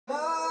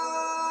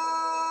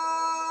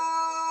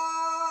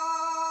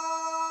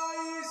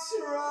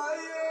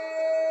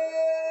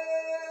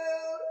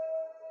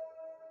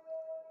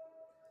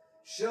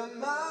Shema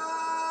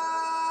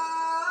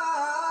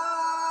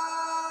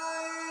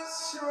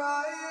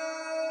Israel,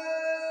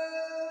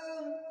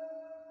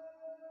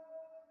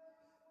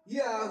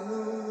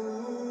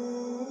 Yahuwah,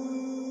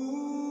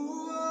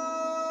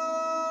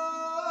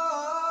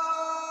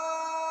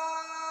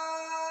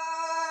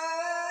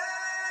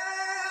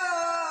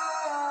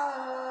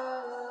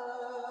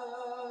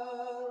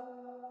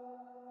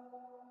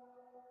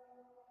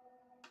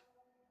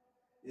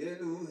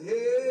 Yahuwah.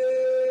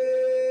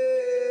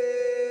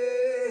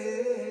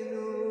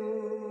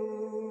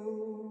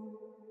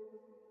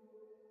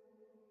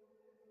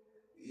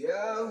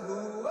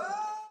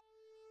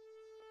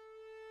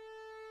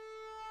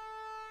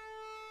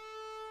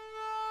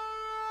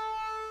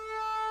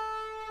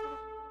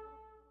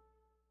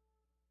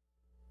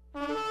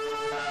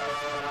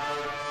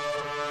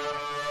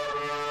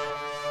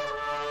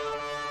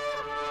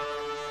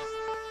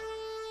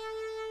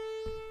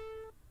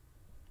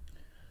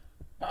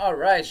 All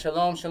right,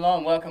 shalom,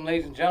 shalom. Welcome,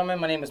 ladies and gentlemen.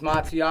 My name is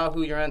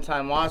YAHUAH, your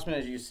end-time watchman,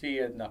 as you see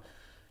in the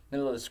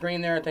middle of the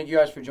screen there. Thank you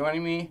guys for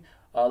joining me.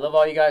 Love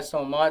all you guys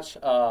so much.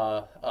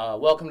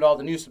 Welcome to all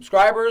the new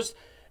subscribers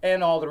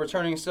and all the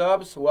returning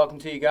subs. Welcome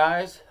to you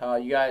guys.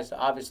 You guys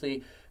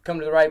obviously come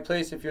to the right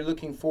place if you're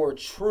looking for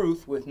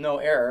truth with no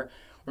error.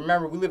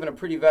 Remember, we live in a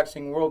pretty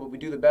vexing world, but we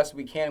do the best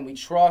we can. We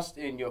trust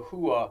in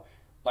Yahuwah.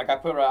 Like I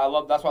put,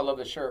 that's why I love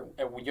this shirt.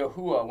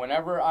 Yahuwah.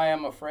 Whenever I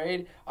am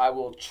afraid, I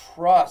will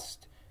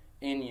trust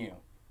in you.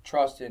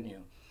 Trust in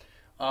you.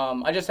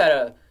 I just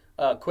had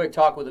a quick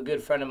talk with a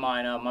good friend of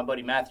mine, my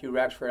buddy Matthew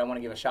Rexford. I want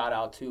to give a shout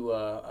out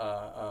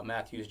to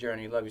Matthew's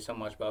journey. Love you so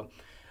much, bub.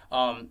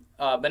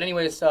 But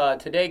anyways,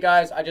 today,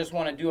 guys, I just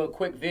want to do a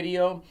quick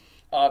video,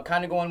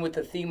 kind of going with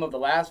the theme of the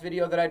last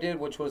video that I did,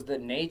 which was the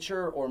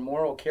nature or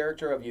moral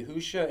character of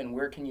Yahushua and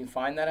where can you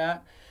find that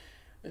at.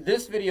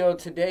 This video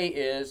today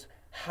is,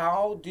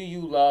 how do you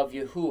love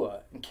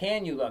Yahuwah? And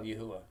can you love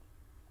Yahuwah?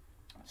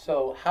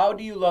 So, how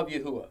do you love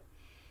Yahuwah?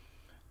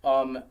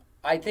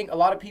 I think a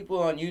lot of people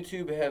on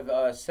YouTube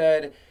have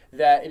said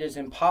that it is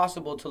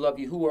impossible to love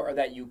Yahuwah or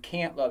that you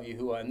can't love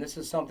Yahuwah. And this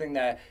is something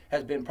that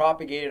has been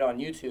propagated on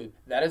YouTube.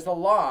 That is a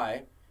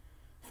lie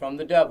from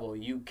the devil.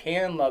 You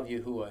can love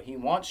Yahuwah. He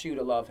wants you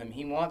to love him.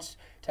 He wants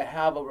to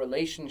have a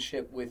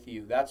relationship with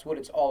you. That's what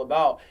it's all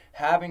about,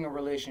 having a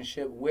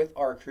relationship with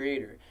our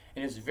Creator.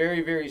 And it's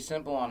very, very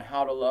simple on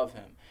how to love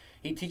him.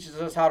 He teaches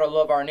us how to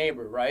love our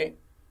neighbor, right?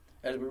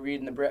 As we read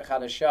in the Brit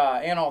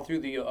Chadashah and all through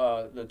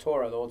the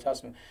Torah, the Old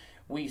Testament,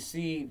 we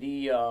see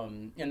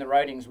in the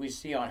writings, we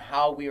see on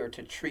how we are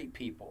to treat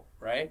people,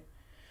 right?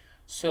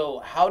 So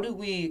how do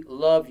we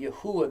love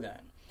Yahuwah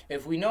then?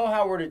 If we know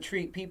how we're to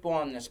treat people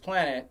on this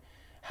planet,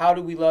 how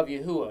do we love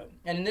Yahuwah?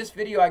 And in this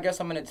video, I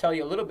guess I'm going to tell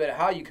you a little bit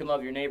how you can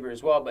love your neighbor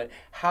as well, but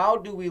how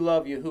do we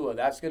love Yahuwah?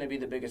 That's going to be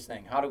the biggest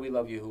thing. How do we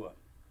love Yahuwah?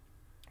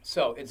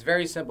 So it's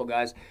very simple,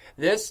 guys.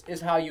 This is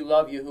how you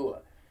love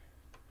Yahuwah.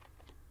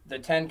 The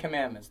 10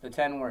 commandments, the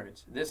 10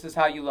 words. This is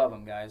how you love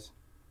them, guys.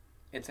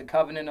 It's a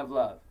covenant of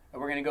love.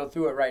 And we're going to go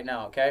through it right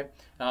now, okay?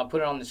 And I'll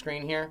put it on the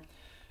screen here.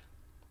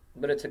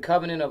 But it's a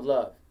covenant of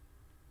love.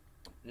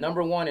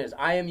 Number 1 is,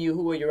 I am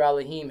Yahuwah your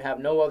Elohim, have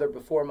no other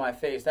before my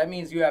face. That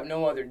means you have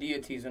no other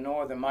deities and no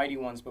other mighty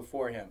ones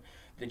before him.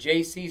 The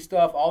JC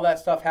stuff, all that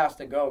stuff has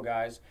to go,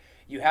 guys.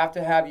 You have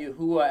to have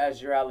Yahuwah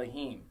as your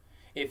Elohim.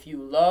 If you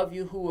love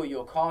Yahuwah,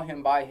 you'll call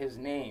him by his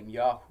name,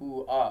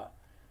 Yahuwah.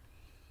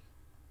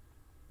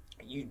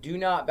 You do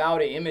not bow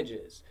to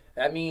images.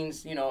 That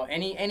means, you know,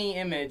 any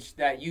image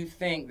that you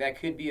think that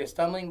could be a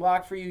stumbling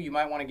block for you, you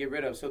might want to get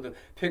rid of. So the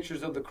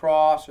pictures of the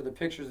cross or the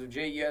pictures of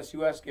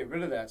JESUS, get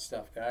rid of that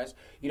stuff, guys.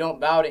 You don't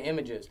bow to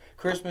images.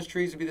 Christmas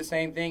trees would be the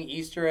same thing.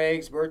 Easter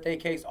eggs, birthday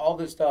cakes, all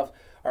this stuff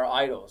are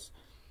idols.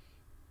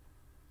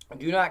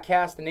 Do not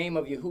cast the name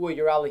of Yahuwah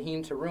your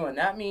Elohim to ruin.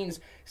 That means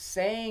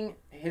saying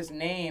his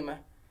name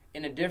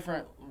in a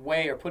different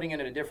way or putting it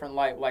in a different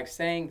light, like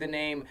saying the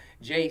name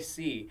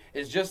JC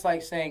is just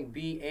like saying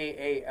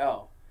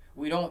BAAL.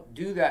 We don't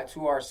do that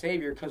to our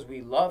Savior because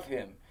we love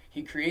him.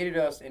 He created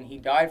us and he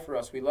died for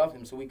us. We love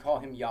him, so we call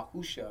him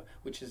Yahushua,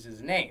 which is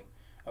his name,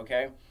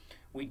 okay?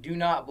 We do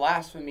not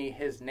blaspheme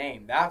his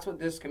name. That's what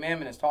this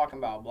commandment is talking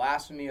about,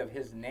 blasphemy of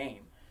his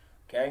name,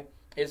 okay?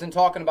 It isn't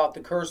talking about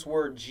the curse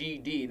word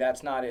GD.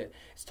 That's not it.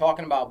 It's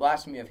talking about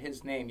blasphemy of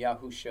his name,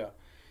 Yahushua.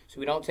 So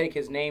we don't take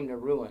his name to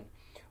ruin.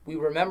 We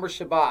remember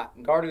Shabbat,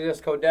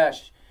 Gardas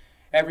Kodesh.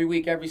 Every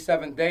week, every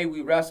 7th day,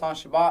 we rest on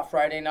Shabbat,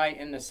 Friday night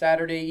and the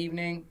Saturday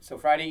evening. So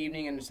Friday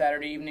evening and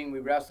Saturday evening, we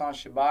rest on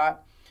Shabbat.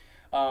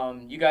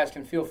 You guys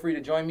can feel free to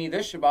join me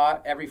this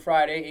Shabbat every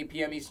Friday, 8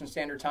 p.m. Eastern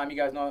Standard Time. You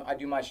guys know I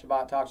do my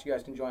Shabbat talks. You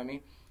guys can join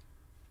me.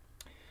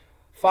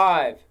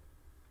 5,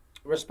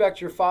 respect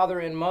your father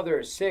and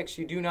mother. 6,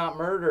 you do not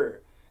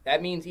murder.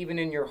 That means even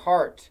in your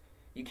heart.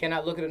 You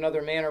cannot look at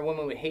another man or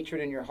woman with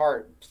hatred in your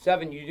heart.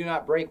 7, you do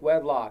not break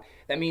wedlock.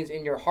 That means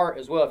in your heart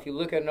as well. If you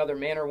look at another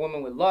man or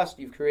woman with lust,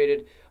 you've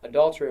created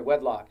adultery,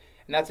 wedlock.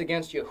 And that's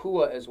against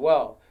Yahuwah as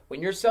well. When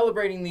you're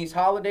celebrating these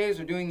holidays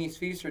or doing these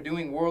feasts or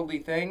doing worldly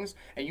things,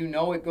 and you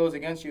know it goes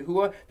against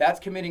Yahuwah, that's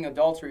committing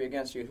adultery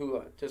against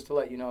Yahuwah, just to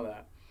let you know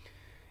that.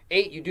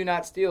 8, you do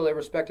not steal,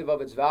 irrespective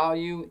of its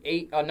value.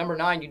 Number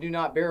 9, you do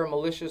not bear a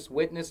malicious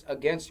witness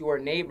against your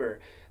neighbor.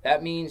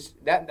 That means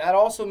that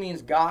also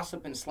means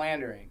gossip and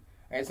slandering.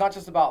 It's not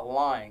just about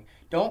lying.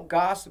 Don't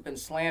gossip and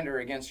slander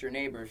against your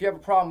neighbor. If you have a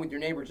problem with your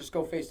neighbor, just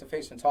go face to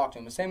face and talk to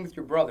him. The same with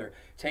your brother.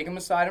 Take him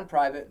aside in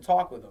private and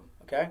talk with him.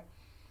 Okay.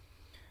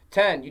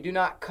 10, you do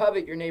not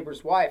covet your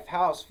neighbor's wife,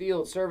 house,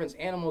 field, servants,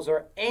 animals,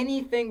 or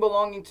anything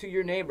belonging to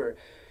your neighbor.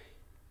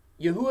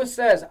 Yahuwah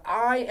says,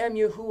 I am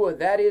Yahuwah,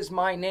 that is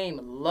my name.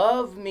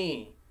 Love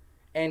me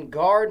and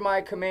guard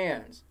my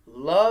commands.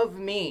 Love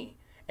me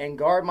and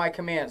guard my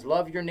commands.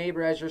 Love your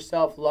neighbor as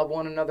yourself. Love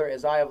one another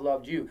as I have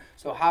loved you.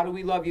 So how do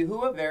we love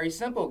Yahuwah? Very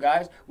simple,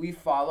 guys. We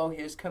follow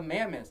his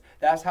commandments.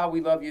 That's how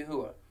we love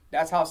Yahuwah.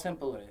 That's how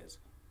simple it is.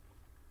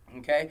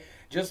 Okay?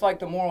 Just like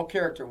the moral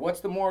character. What's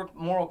the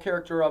moral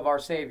character of our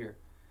Savior?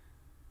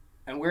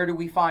 And where do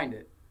we find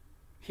it?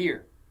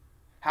 Here.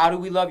 How do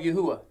we love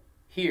Yahuwah?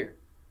 Here.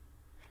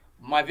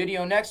 My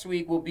video next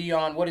week will be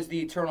on what is the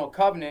eternal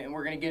covenant, and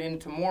we're going to get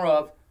into more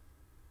of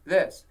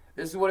this.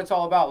 This is what it's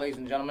all about, ladies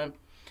and gentlemen.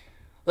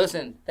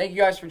 Listen, thank you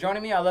guys for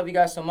joining me. I love you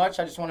guys so much.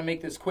 I just want to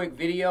make this quick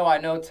video. I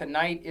know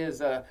tonight is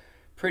a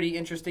pretty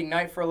interesting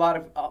night for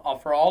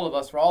for all of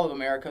us, for all of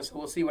America, so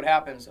we'll see what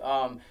happens.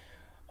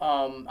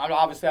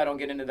 Obviously, I don't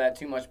get into that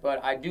too much,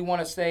 but I do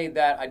want to say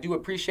that I do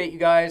appreciate you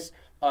guys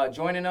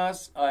joining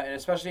us, and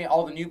especially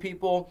all the new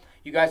people.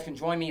 You guys can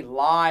join me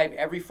live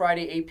every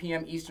Friday, 8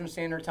 p.m. Eastern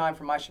Standard Time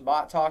for my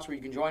Shabbat Talks, where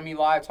you can join me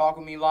live, talk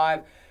with me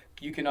live.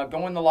 You can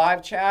go in the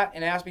live chat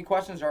and ask me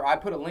questions, or I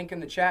put a link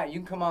in the chat. You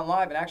can come on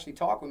live and actually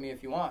talk with me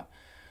if you want.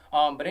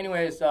 But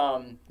anyways,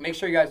 make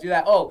sure you guys do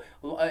that. Oh,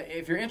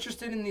 if you're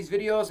interested in these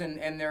videos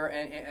and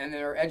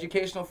they're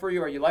educational for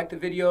you, or you like the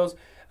videos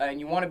and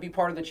you want to be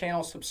part of the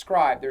channel,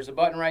 subscribe. There's a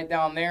button right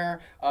down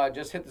there.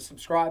 Just hit the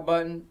subscribe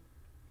button,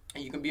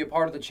 and you can be a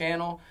part of the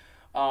channel.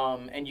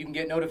 And you can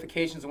get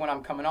notifications when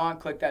I'm coming on.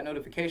 Click that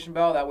notification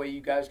bell. That way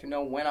you guys can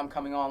know when I'm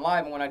coming on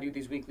live and when I do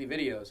these weekly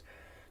videos.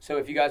 So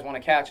if you guys want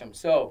to catch them.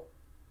 So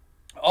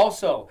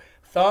also,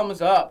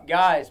 thumbs up.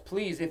 Guys,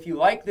 please, if you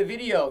like the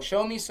video,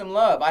 show me some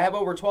love. I have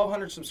over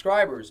 1,200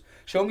 subscribers.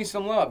 Show me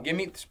some love.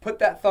 Put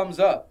that thumbs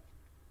up.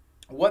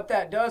 What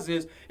that does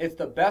is, it's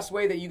the best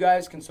way that you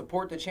guys can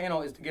support the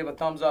channel is to give a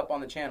thumbs up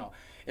on the channel.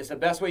 It's the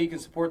best way you can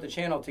support the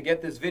channel to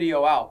get this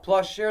video out.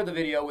 Plus, share the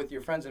video with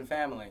your friends and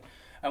family.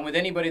 And with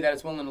anybody that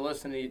is willing to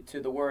listen to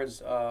the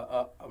words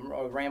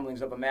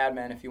ramblings of a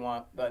madman if you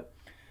want. But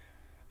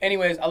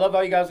anyways, I love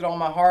all you guys with all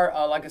my heart.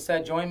 Like I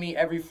said, join me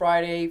every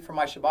Friday for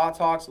my Shabbat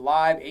Talks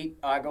live.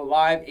 I go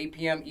live 8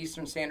 p.m.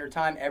 Eastern Standard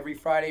Time every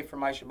Friday for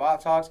my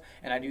Shabbat Talks.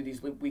 And I do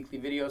these weekly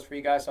videos for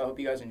you guys, so I hope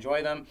you guys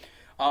enjoy them.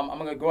 I'm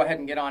going to go ahead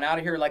and get on out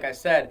of here. Like I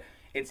said,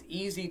 it's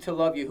easy to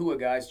love Yahuwah,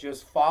 guys.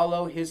 Just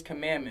follow his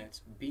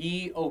commandments.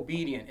 Be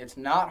obedient. It's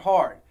not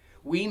hard.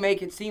 We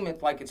make it seem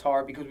like it's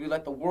hard because we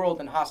let the world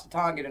and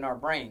Hasatan get in our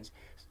brains.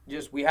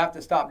 We have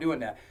to stop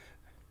doing that.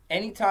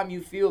 Anytime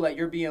you feel that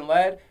you're being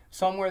led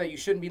somewhere that you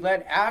shouldn't be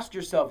led, ask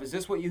yourself, is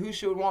this what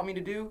Yahushua would want me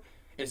to do?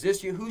 Is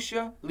this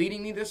Yahushua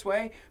leading me this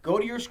way? Go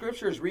to your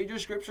scriptures, read your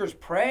scriptures,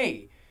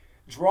 pray.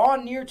 Draw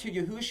near to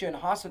Yahushua, and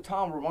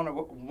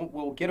Hasatan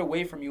will get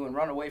away from you and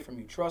run away from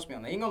you. Trust me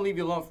on that. He ain't going to leave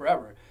you alone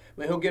forever,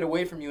 but he'll get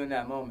away from you in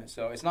that moment.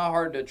 So it's not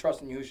hard to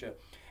trust in Yahushua.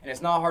 And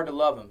it's not hard to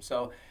love him.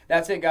 So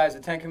that's it, guys.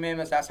 The 10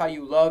 Commandments. That's how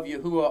you love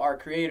Yahuwah, our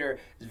Creator.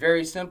 It's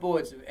very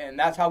simple. And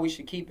that's how we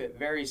should keep it.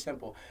 Very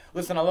simple.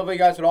 Listen, I love you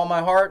guys with all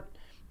my heart.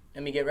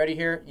 Let me get ready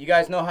here. You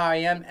guys know how I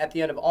am at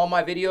the end of all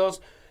my videos.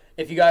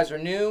 If you guys are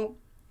new,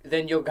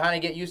 then you'll kind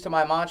of get used to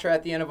my mantra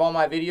at the end of all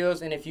my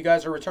videos. And if you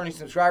guys are returning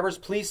subscribers,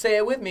 please say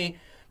it with me.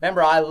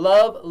 Remember, I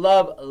love,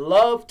 love,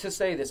 love to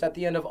say this at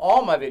the end of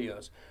all my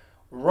videos.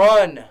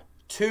 Run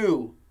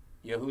to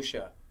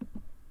Yahusha.